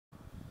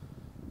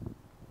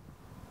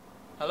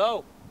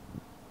Hello,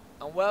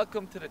 and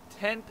welcome to the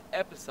 10th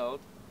episode.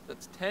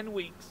 That's 10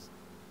 weeks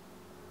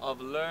of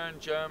Learn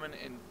German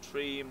in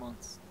 3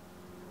 months.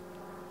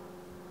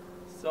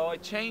 So I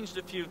changed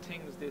a few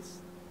things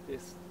this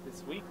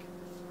week.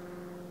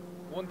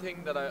 One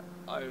thing that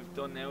I've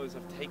done now is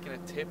I've taken a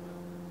tip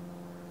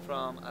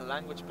from a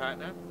language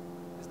partner.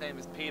 His name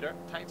is Peter.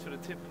 Thanks for the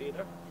tip,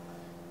 Peter.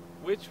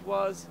 Which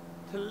was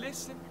to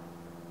listen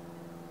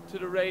to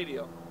the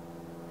radio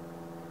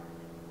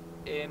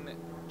in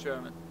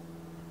German.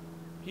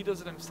 He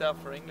does it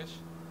himself for English,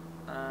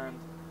 and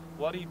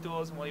what he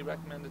does and what he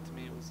recommended to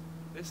me was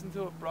listen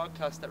to a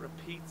broadcast that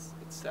repeats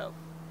itself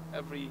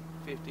every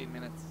 15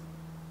 minutes.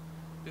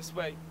 This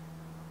way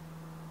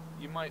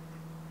you might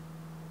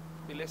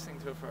be listening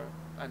to it for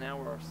an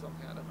hour or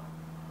something, I don't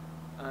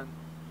know, and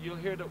you'll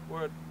hear the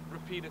word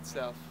repeat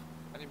itself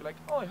and you'll be like,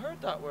 oh, I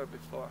heard that word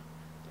before.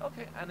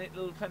 Okay, and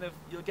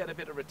you'll get a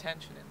bit of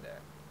retention in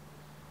there.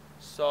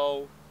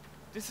 So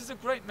this is a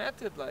great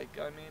method. Like,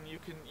 I mean,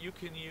 you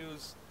can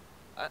use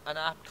an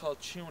app called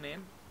TuneIn.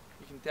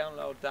 You can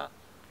download that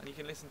and you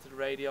can listen to the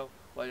radio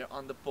while you're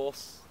on the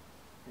bus,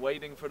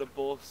 waiting for the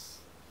bus,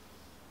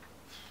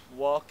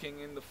 walking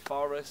in the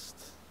forest.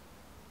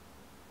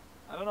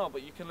 I don't know,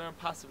 but you can learn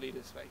passively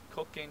this way.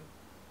 Cooking,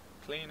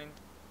 cleaning,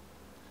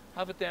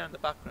 have it there in the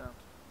background.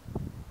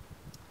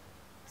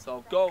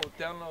 So go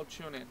download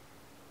TuneIn.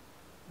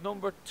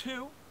 Number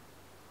 2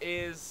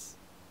 is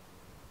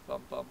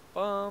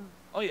oh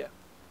yeah,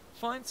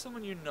 find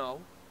someone you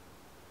know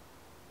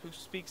who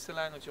speaks the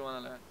language you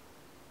want to learn.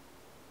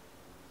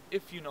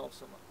 If you know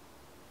someone.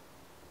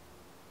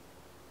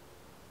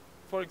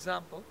 For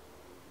example,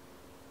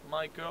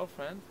 my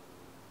girlfriend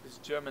is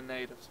German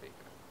native speaker,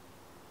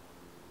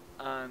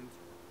 and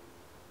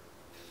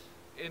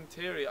in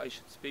theory I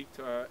should speak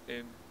to her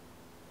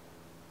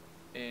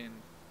in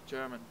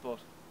German, but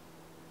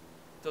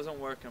it doesn't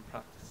work in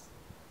practice.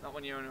 Not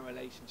when you're in a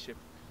relationship.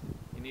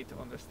 You need to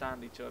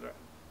understand each other.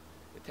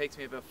 It takes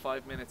me about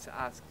 5 minutes to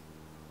ask,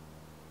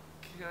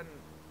 can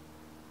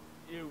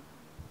you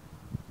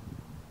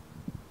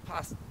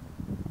pass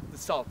the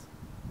salt?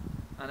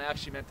 And I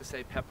actually meant to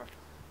say pepper.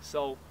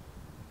 So,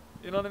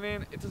 you know what I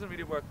mean? It doesn't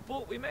really work.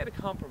 But we made a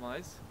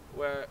compromise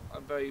where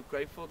I'm very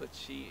grateful that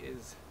she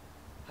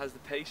has the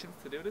patience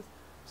to do this.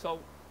 So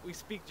we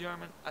speak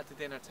German at the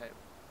dinner table.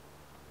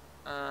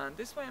 And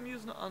this way I'm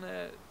using it on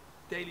a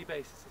daily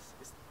basis.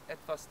 It's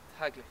etwas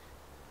täglich.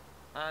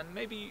 And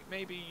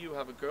maybe you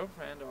have a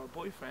girlfriend or a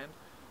boyfriend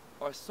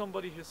or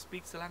somebody who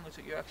speaks the language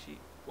that you actually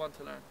want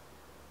to learn.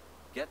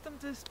 Get them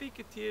to speak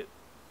it to you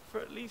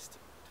for at least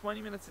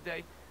 20 minutes a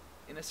day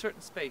in a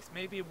certain space.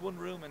 Maybe in one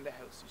room in the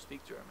house you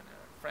speak German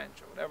or French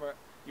or whatever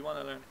you want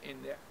to learn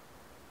in there.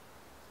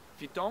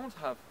 If you don't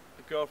have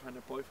a girlfriend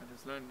or boyfriend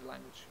who's learning the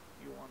language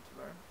you want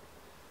to learn,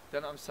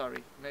 then I'm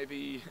sorry,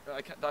 maybe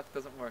that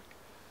doesn't work.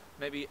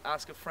 Maybe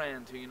ask a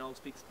friend who you know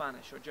speaks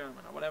Spanish or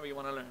German or whatever you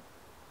want to learn.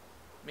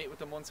 Meet with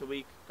them once a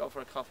week, go for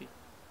a coffee,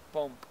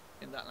 boom,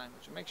 in that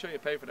language. And make sure you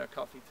pay for their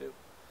coffee too.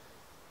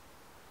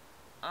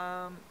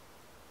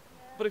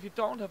 But if you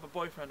don't have a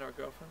boyfriend or a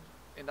girlfriend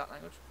in that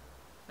language,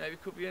 maybe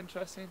it could be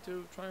interesting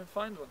to try and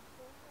find one.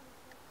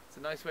 It's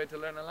a nice way to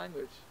learn a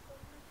language.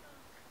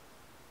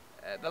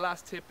 The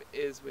last tip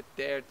is with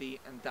der, die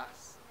and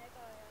das.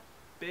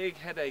 Big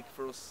headache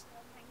for us,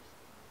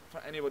 for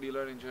anybody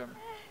learning German.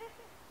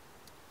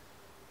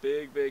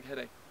 Big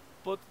headache.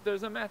 But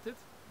there's a method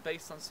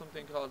based on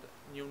something called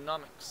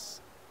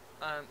mnemonics,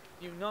 and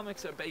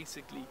mnemonics are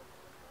basically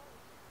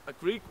a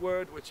Greek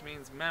word which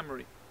means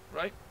memory,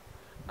 right?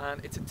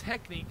 And it's a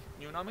technique.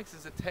 Mnemonics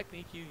is a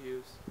technique you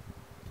use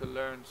to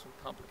learn some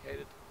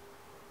complicated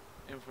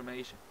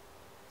information.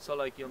 So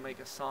like you'll make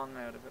a song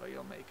out of it, or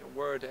you'll make a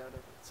word out of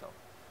it. So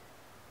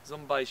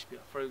zum Beispiel,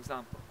 for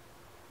example,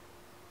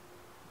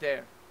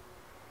 der.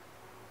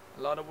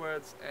 A lot of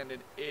words end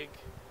in ig,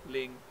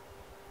 ling,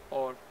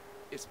 or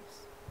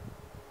ismus.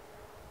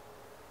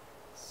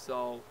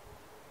 So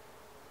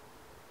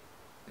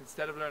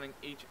instead of learning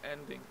each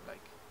ending,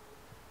 like,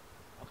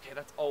 okay,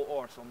 that's o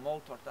or, so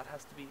motor, that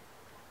has to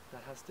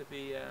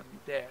be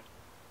der.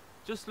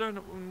 Just learn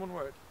it in one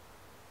word.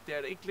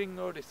 Der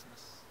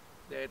Iglingorismus.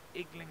 Der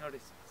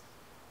Iglingorismus.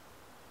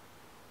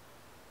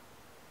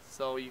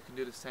 So you can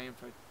do the same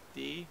for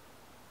die,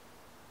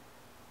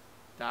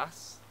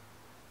 das.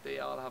 They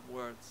all have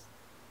words.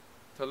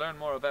 To learn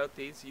more about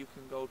these, you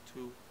can go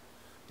to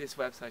this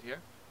website here.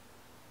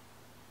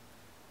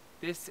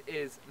 This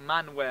is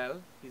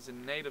Manuel. He's a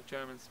native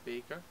German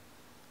speaker,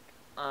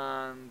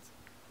 and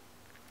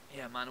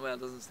yeah, Manuel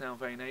doesn't sound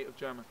very native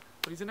German,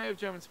 but he's a native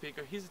German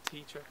speaker. He's a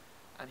teacher,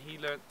 and he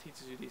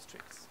teaches you these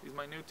tricks. He's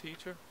my new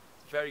teacher.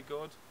 He's very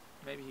good.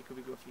 Maybe he could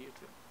be good for you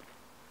too.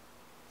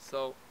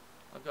 So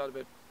I've got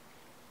about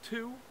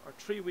 2 or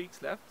 3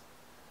 weeks left.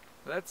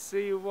 Let's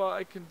see what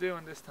I can do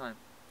in this time.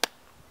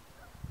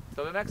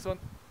 Till the next one.